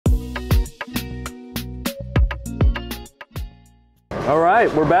All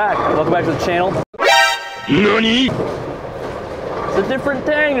right, we're back. Welcome back to the channel. NANI? It's a different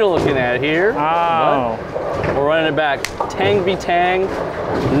Tang you're looking at here. Oh. But we're running it back. Tang v Tang.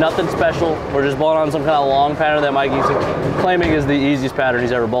 Nothing special. We're just bowling on some kind of long pattern that Mikey's claiming is the easiest pattern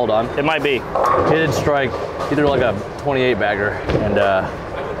he's ever bowled on. It might be. He did strike. He did like a 28 bagger, and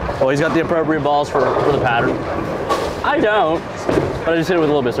well, he's got the appropriate balls for the pattern. I don't, but I just hit it with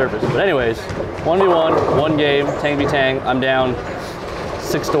a little bit of surface. But anyways, 1v1, one game, Tang v Tang. I'm down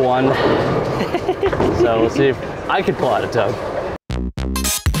 6-1. So let's see if I can pull out a tug.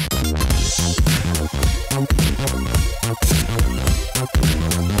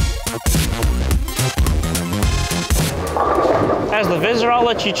 As the visitor, I'll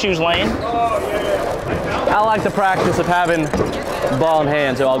let you choose lane. I like the practice of having ball in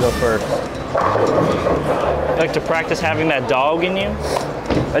hand, so I'll go first. You like to practice having that dog in you?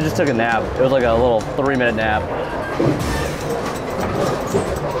 I just took a nap. It was like a little 3-minute nap.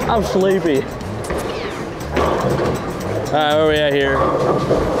 I'm sleepy. All right, where are we at here?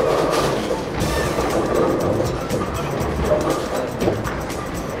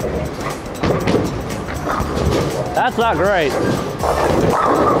 That's not great.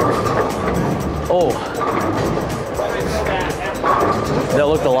 Oh. That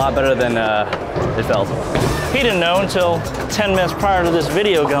looked a lot better than it felt. He didn't know until 10 minutes prior to this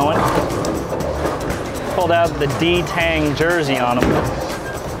video going. Pulled out the D Tang jersey on him.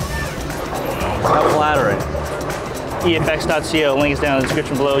 How flattering. EFX.co, link is down in the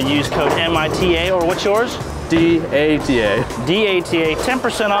description below. Use code MITA, or what's yours? DATA. DATA,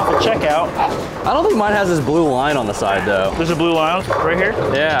 10% off at checkout. I don't think mine has this blue line on the side though. There's a blue line right here?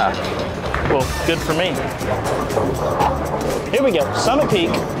 Yeah. Well, good for me. Here we go, Summit Peak.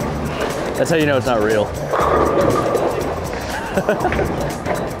 That's how you know it's not real.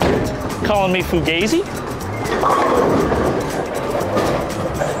 Calling me Fugazi?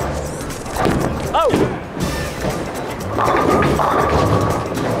 Oh!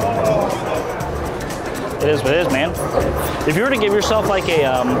 It is what it is, man. If you were to give yourself like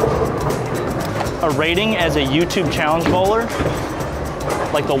a rating as a YouTube challenge bowler,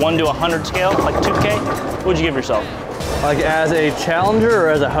 like the 1 to 100 scale, like 2K, what would you give yourself? Like as a challenger or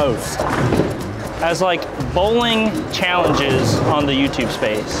as a host? As like bowling challenges on the YouTube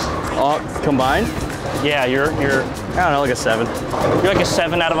space. Combined? Yeah, you're I don't know, like a 7. You're like a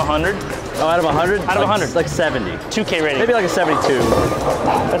 7 out of 100? Oh, out of 100? Out of 100. Like 70. 2K rating. Maybe like a 72.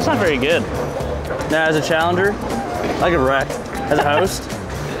 That's not very good. Now, as a challenger, I could wreck. As a host,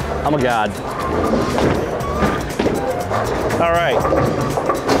 I'm a god. All right.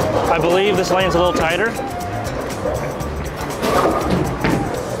 I believe this lane's a little tighter.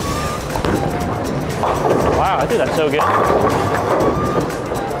 Wow, I think that's so good.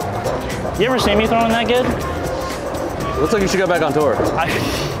 You ever see me throwing that good? Looks like you should go back on tour.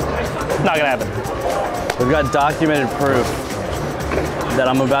 Not gonna happen. We've got documented proof that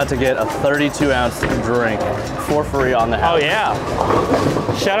I'm about to get a 32-ounce drink for free on the house. Oh yeah.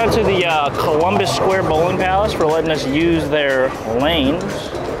 Shout out to the Columbus Square Bowling Palace for letting us use their lanes.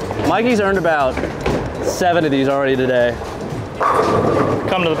 Mikey's earned about 7 of these already today.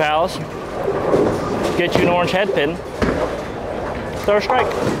 Come to the Palace, get you an orange head pin, throw a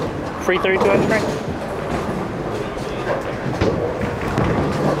strike. Free 32-ounce drink.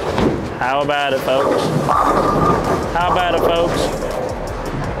 How about it, folks? How about it, folks?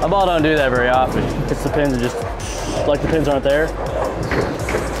 My ball don't do that very often. It's the pins and just, like the pins aren't there.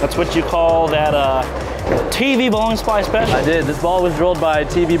 That's what you call that TV bowling supply special. I did. This ball was drilled by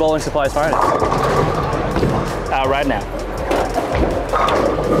TV Bowling Supply's finest. Out right now.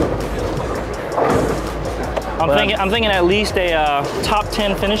 I'm thinking at least a top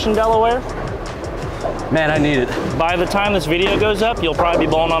 10 finish in Delaware. Man, I need it. By the time this video goes up, you'll probably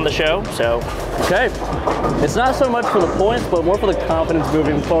be bowling on the show, so. Okay. It's not so much for the points, but more for the confidence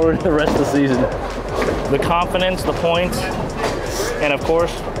moving forward the rest of the season. The confidence, the points, and of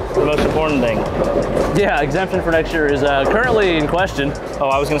course, the most important thing. Yeah, exemption for next year is currently in question. Oh,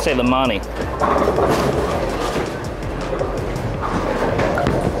 I was gonna say the money.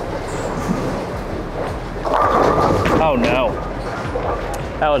 Oh no.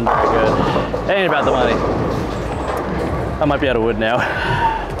 That wasn't very good. It ain't about the money. I might be out of wood now.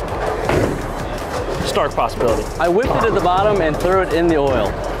 Stark possibility. I whipped it at the bottom and threw it in the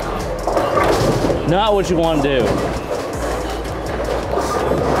oil. Not what you want to do.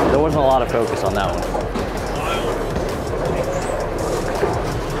 There wasn't a lot of focus on that one.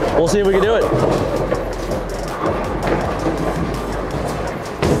 We'll see if we can do it.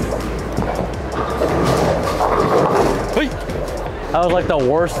 That was like the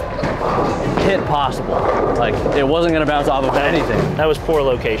worst hit possible. Like, it wasn't gonna bounce off of anything. That was poor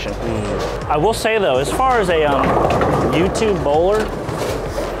location. I will say though, as far as a YouTube bowler,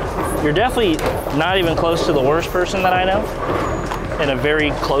 you're definitely not even close to the worst person that I know, in a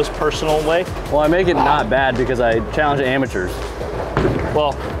very close personal way. Well, I make it not bad because I challenge amateurs.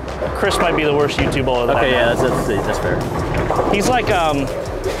 Well, Chris might be the worst YouTube bowler that I know. Okay, yeah, that's fair. He's like,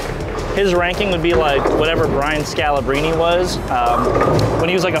 his ranking would be like whatever Brian Scalabrine was when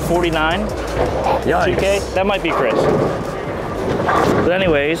he was like a 49. Yikes. 2K. That might be Chris. But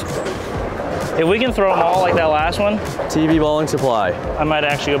anyways, if we can throw them all like that last one, TV Bowling Supply. I might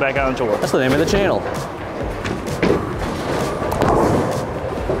actually go back out into work. That's the name of the channel.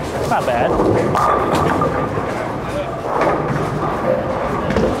 Not bad.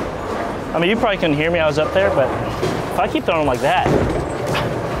 I mean, you probably couldn't hear me, I was up there, but if I keep throwing them like that,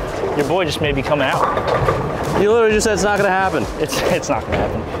 your boy just may be coming out. You literally just said it's not gonna happen. It's not gonna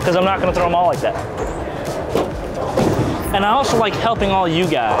happen, because I'm not gonna throw them all like that. And I also like helping all you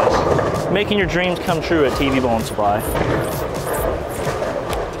guys, making your dreams come true at TV Bowling Supply.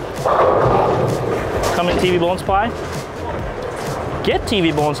 Come in TV Bowling Supply. Get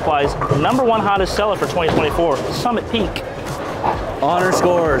TV Bowling Supply's #1 hottest seller for 2024, Summit Peak. Honor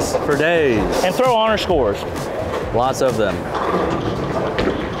scores for days. And throw honor scores. Lots of them.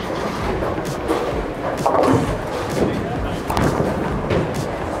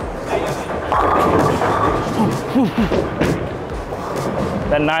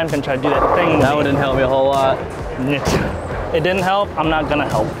 That 9 pin tried to do that thing. That one didn't help me a whole lot. It didn't help, I'm not gonna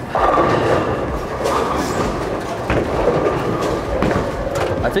help.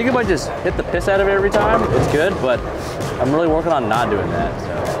 I think if I just hit the piss out of it every time, it's good, but I'm really working on not doing that, so.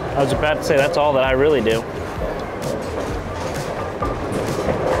 I was about to say, that's all that I really do.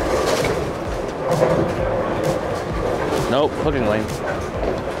 Nope, hooking lane.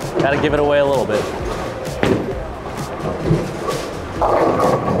 Gotta give it away a little bit.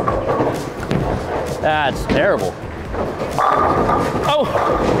 That's terrible. Oh!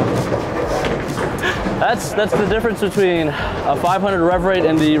 That's the difference between a 500 rev rate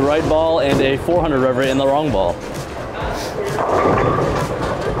in the right ball and a 400 rev rate in the wrong ball.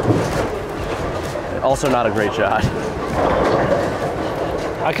 Also not a great shot.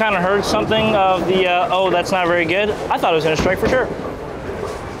 I kind of heard something of the, oh, that's not very good. I thought it was gonna strike for sure.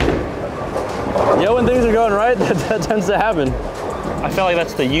 Yeah, when things are going right, that tends to happen. I feel like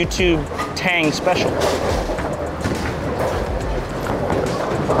that's the YouTube Tang special.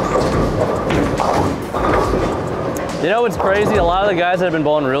 You know what's crazy? A lot of the guys that have been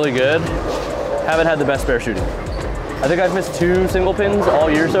bowling really good haven't had the best spare shooting. I think I've missed 2 single pins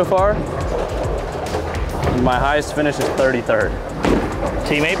all year so far. My highest finish is 33rd.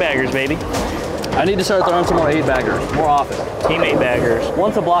 Team 8 baggers, baby. I need to start throwing some more 8 baggers more often. Team 8 baggers.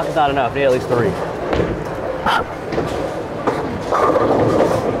 Once a block is not enough, I need at least 3.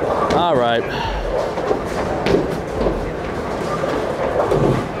 All right.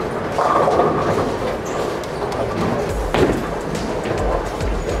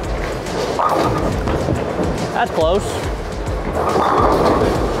 That's close.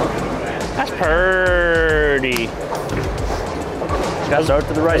 That's purty. Gotta start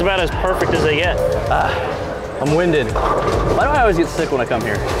to the right. It's about as perfect as they get. I'm winded. Why do I always get sick when I come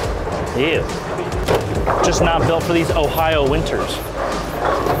here? Ew. Just not built for these Ohio winters.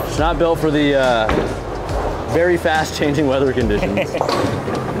 It's not built for the very fast changing weather conditions.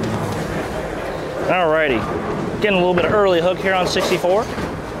 Alrighty. Getting a little bit of early hook here on 64.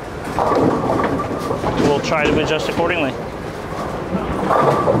 We'll try to adjust accordingly.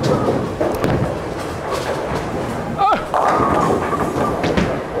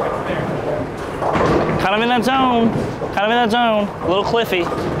 Kind of in that zone. Kind of in that zone. A little cliffy. A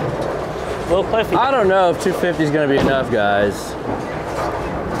little cliffy. I don't know if 250 is going to be enough, guys.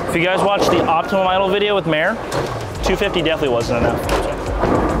 If you guys watched the Optimum Idol video with Mare, 250 definitely wasn't enough.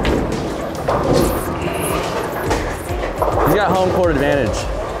 He's got home court advantage.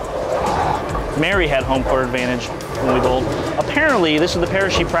 Mary had home court advantage when we bowled. Apparently, this is the pair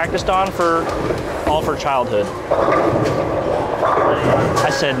she practiced on for all of her childhood. I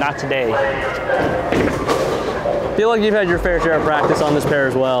said, not today. I feel like you've had your fair share of practice on this pair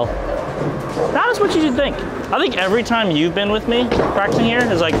as well. Not as much as you'd think. I think every time you've been with me practicing here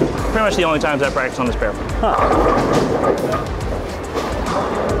is like pretty much the only times I practice on this pair. Huh.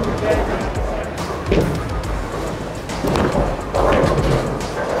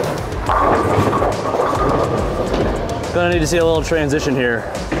 Gonna need to see a little transition here.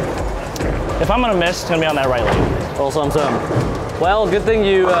 If I'm gonna miss, it's gonna be on that right lane. Little some. Well, good thing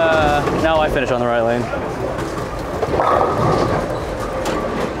you, now I finish on the right lane.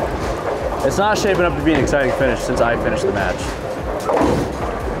 It's not shaping up to be an exciting finish since I finished the match.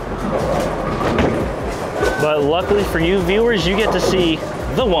 But luckily for you viewers, you get to see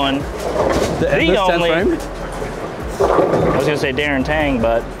the one, the only. I was gonna say Darren Tang,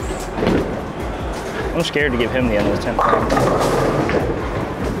 but I'm scared to give him the endless 10th frame.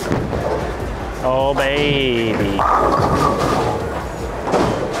 Oh baby.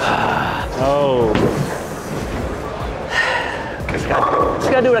 Oh. Just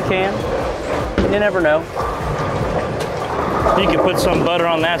gotta do what I can. You never know. You could put some butter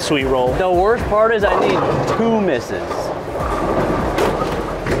on that sweet roll. The worst part is I need 2 misses.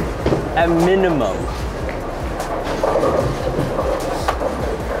 At minimum.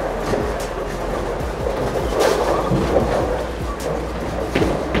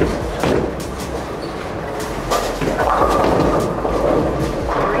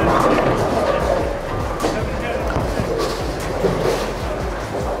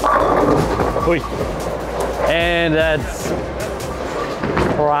 Oy. And that's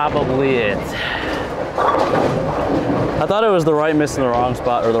probably it. I thought it was the right miss in the wrong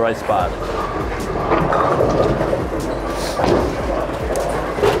spot or the right spot.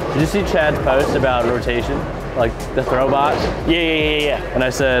 Did you see Chad's post about rotation? Like the throw bot? Yeah. And I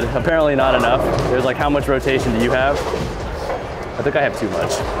said, apparently not enough. It was like, how much rotation do you have? I think I have too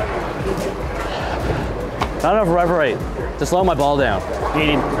much. Not enough rev rate to slow my ball down. You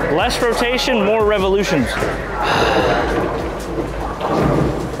need less rotation, more revolutions.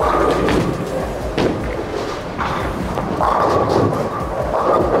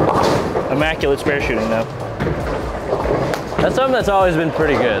 Immaculate spare shooting, though. That's something that's always been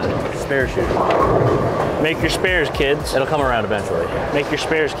pretty good. Spare shooting. Make your spares, kids. It'll come around eventually. Make your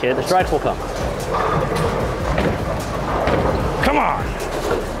spares, kids. The strikes will come. Come on.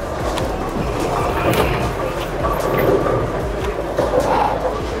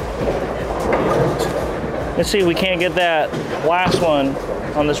 Let's see if we can't get that last one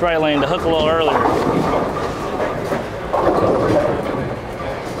on this right lane to hook a little earlier.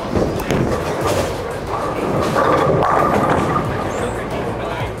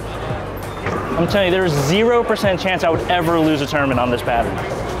 I'm telling you, there's 0% chance I would ever lose a tournament on this pattern.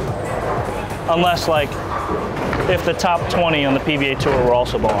 Unless, like, if the top 20 on the PBA Tour were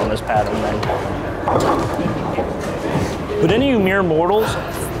also balling this pattern, then. But any of you mere mortals,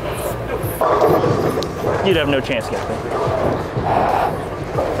 you'd have no chance against me.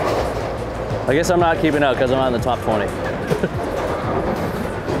 I guess I'm not keeping up because I'm not in the top 20.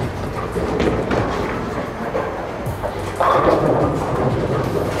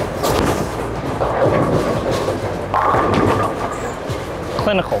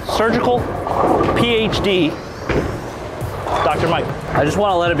 Clinical, surgical, PhD, Dr. Mike. I just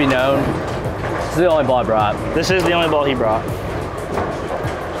want to let it be known, this is the only ball I brought. This is the only ball he brought.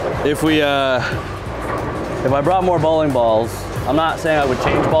 If I brought more bowling balls, I'm not saying I would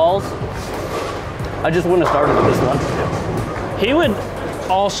change balls. I just wouldn't have started with this one. He would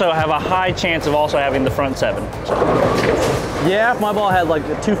also have a high chance of also having the front 7. So. Yeah, if my ball had like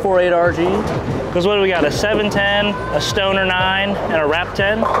a 248 RG. Because what do we got? A 710, a Stoner 9, and a Rap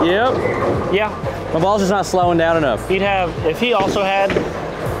 10? Yep. Yeah. My ball's just not slowing down enough. He'd have, if he also had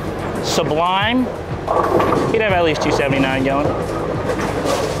Sublime, he'd have at least 279 going.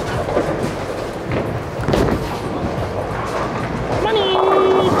 Money!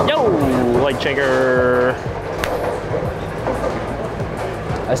 Yo! Leg shaker.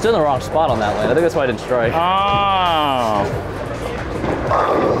 I stood in the wrong spot on that lane. I think that's why I didn't strike. Oh.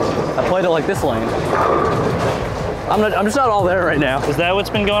 I played it like this lane. I'm just not all there right now. Is that what's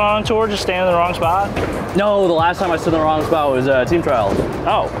been going on tour? Just standing in the wrong spot? No, the last time I stood in the wrong spot was team trials.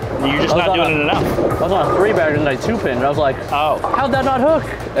 Oh, you're just not doing it enough. I was on a 3-bagger and I 2-pinned, and I was like, oh, how'd that not hook?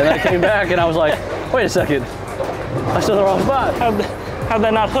 And then I came back and I was like, wait a second, I stood in the wrong spot. How'd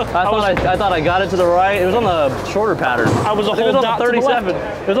that not hook? I thought I got it to the right. It was on the shorter pattern. I was a whole it was dot on the 37. to the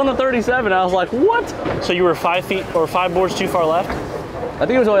left. It was on the 37. I was like, what? So you were 5 feet or 5 boards too far left? I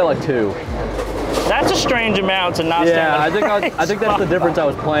think it was only like 2. That's a strange amount to not stand. Yeah, I think that's the difference. I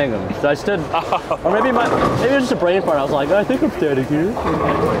was playing them. So I stood, or maybe it was just a brain fart. I was like, I think I'm standing here.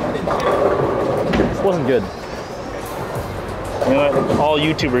 This wasn't good. You know what? All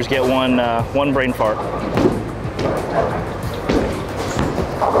YouTubers get one brain fart.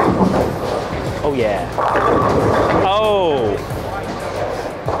 Oh yeah. Oh.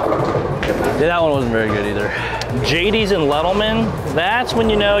 Yeah, that one wasn't very good either. JD's and Lettleman, that's when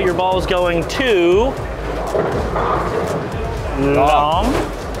you know your ball is going too long.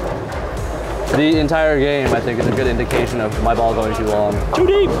 The entire game, I think, is a good indication of my ball going too long. Too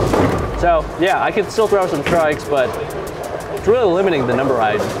deep. So, yeah, I could still throw some strikes, but It's really limiting the number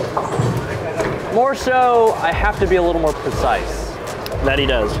I... More so, I have to be a little more precise. That he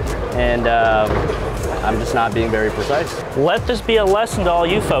does. And I'm just not being very precise. Let this be a lesson to all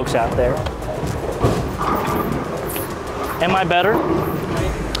you folks out there. Am I better?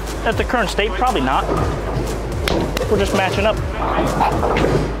 At the current state, probably not. We're just matching up.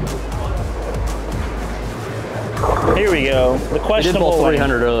 Here we go. The questionable. You did pull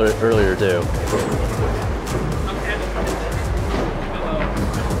 300 earlier too.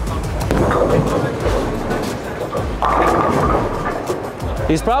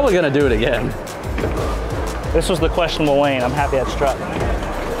 He's probably gonna do it again. This was the questionable lane. I'm happy I struck.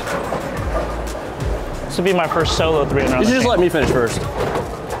 This would be my first solo 300. You should just let me finish first.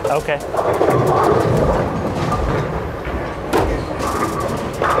 Okay.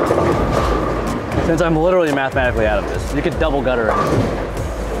 Since I'm literally mathematically out of this, you could double gutter it.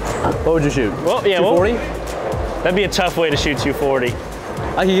 What would you shoot? Well, yeah, 240? That'd be a tough way to shoot 240.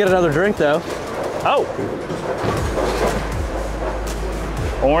 I could get another drink though. Oh.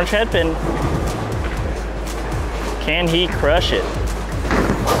 Orange head pin. Can he crush it?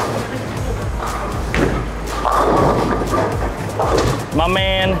 My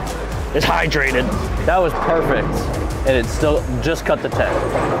man is hydrated. That was perfect. And it still just cut the 10.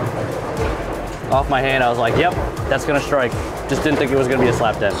 Off my hand, I was like, yep, that's gonna strike. Just didn't think it was gonna be a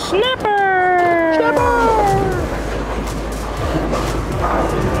slap 10. Snapper! Snapper!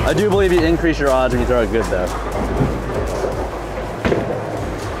 I do believe you increase your odds when you throw it good though.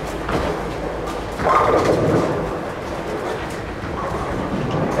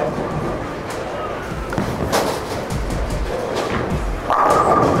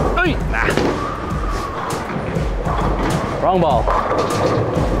 Wrong ball.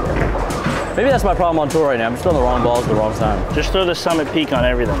 Maybe that's my problem on tour right now. I'm just throwing the wrong balls at the wrong time. Just throw the Summit Peak on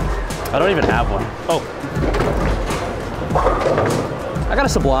everything. I don't even have one. Oh. I got a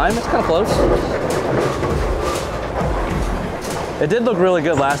Sublime. It's kind of close. It did look really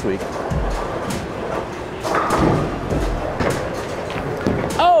good last week.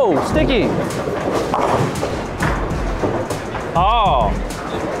 Oh, sticky. Oh.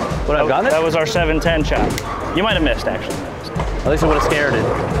 Would I have gotten it? That was our 710 shot. You might have missed, actually. At least it would have scared it.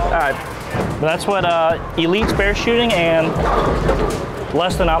 All right. But that's what elite spare shooting and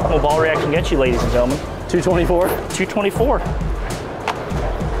less than optimal ball reaction gets you, ladies and gentlemen. 224? 224.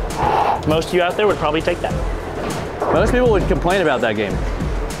 Most of you out there would probably take that. Most people would complain about that game.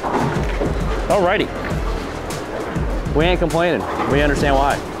 Alrighty. We ain't complaining. We understand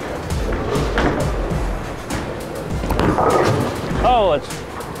why. Oh,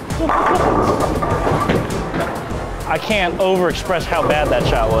 I can't overexpress how bad that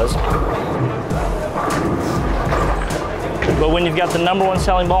shot was. But when you've got the #1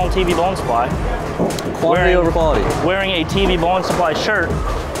 selling ball in TV Ball & Supply, quantity over quality, wearing a TV Ball & Supply shirt,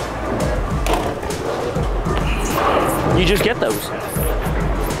 you just get those.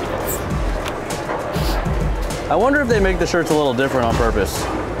 I wonder if they make the shirts a little different on purpose.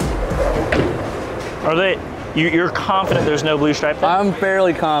 Are they? You're confident there's no blue stripe there? I'm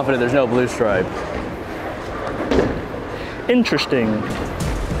fairly confident there's no blue stripe. Interesting.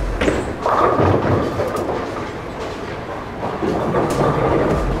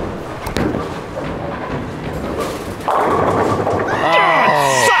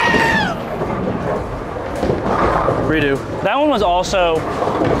 Redo. That one was also,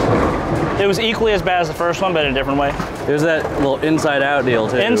 it was equally as bad as the first one, but in a different way. It was that little inside out deal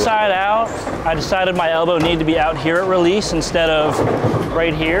too. Inside out, I decided my elbow needed to be out here at release instead of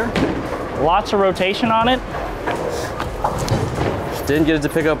right here. Lots of rotation on it. Just didn't get it to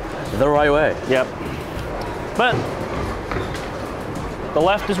pick up the right way. Yep. But the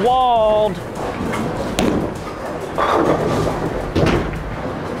left is walled.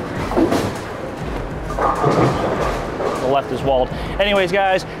 The left is walled. Anyways,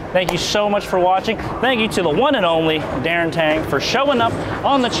 guys, thank you so much for watching. Thank you to the one and only Darren Tang for showing up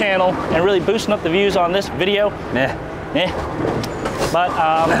on the channel and really boosting up the views on this video. Meh. But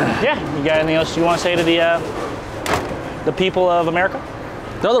yeah, you got anything else you want to say to the people of America?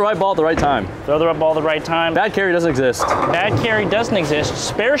 Throw the right ball at the right time. Throw the right ball at the right time. Bad carry doesn't exist. Bad carry doesn't exist.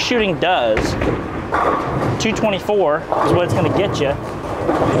 Spare shooting does. 224 is what it's going to get you.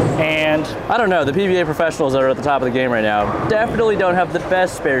 And I don't know, the PVA professionals that are at the top of the game right now definitely don't have the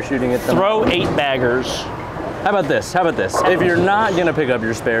best spare shooting at the throw 8 baggers. How about this? How about this? If you're not going to pick up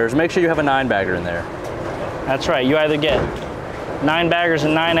your spares, make sure you have a 9 bagger in there. That's right. You either get 9 baggers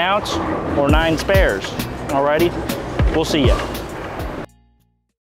and 9 outs or 9 spares. Alrighty? We'll see you.